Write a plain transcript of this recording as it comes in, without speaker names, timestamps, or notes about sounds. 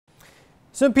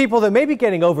Some people that may be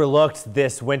getting overlooked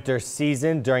this winter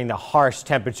season during the harsh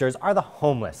temperatures are the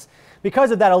homeless.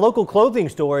 Because of that, a local clothing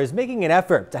store is making an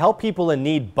effort to help people in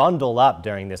need bundle up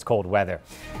during this cold weather.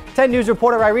 10 News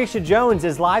reporter Irisha Jones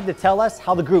is live to tell us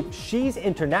how the group She's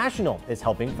International is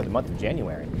helping for the month of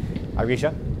January.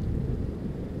 Irisha?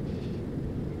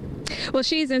 Well,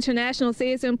 She's International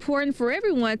says it's important for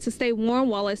everyone to stay warm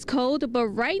while it's cold, but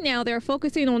right now they're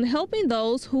focusing on helping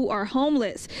those who are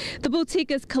homeless. The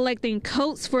boutique is collecting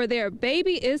coats for their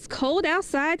Baby It's Cold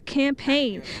Outside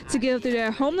campaign to give to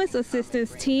their homeless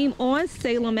assistance team on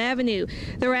Salem Avenue.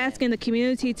 They're asking the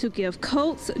community to give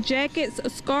coats, jackets,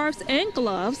 scarves, and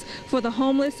gloves for the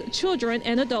homeless children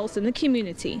and adults in the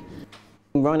community.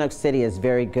 Roanoke City is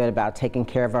very good about taking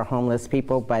care of our homeless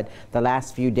people, but the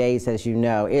last few days, as you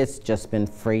know, it's just been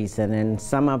freezing, and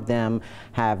some of them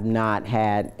have not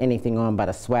had anything on but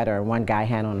a sweater, and one guy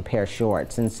had on a pair of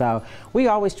shorts. And so we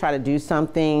always try to do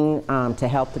something to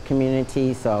help the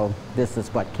community, so this is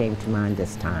what came to mind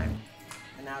this time.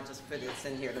 And I'll just put this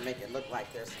in here to make it look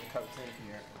like there's some coats in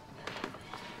here.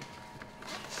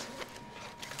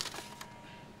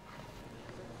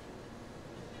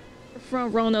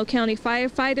 From Roanoke County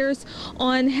firefighters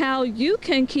on how you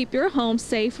can keep your home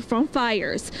safe from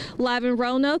fires. Live in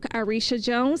Roanoke, Irisha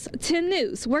Jones, 10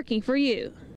 News, working for you.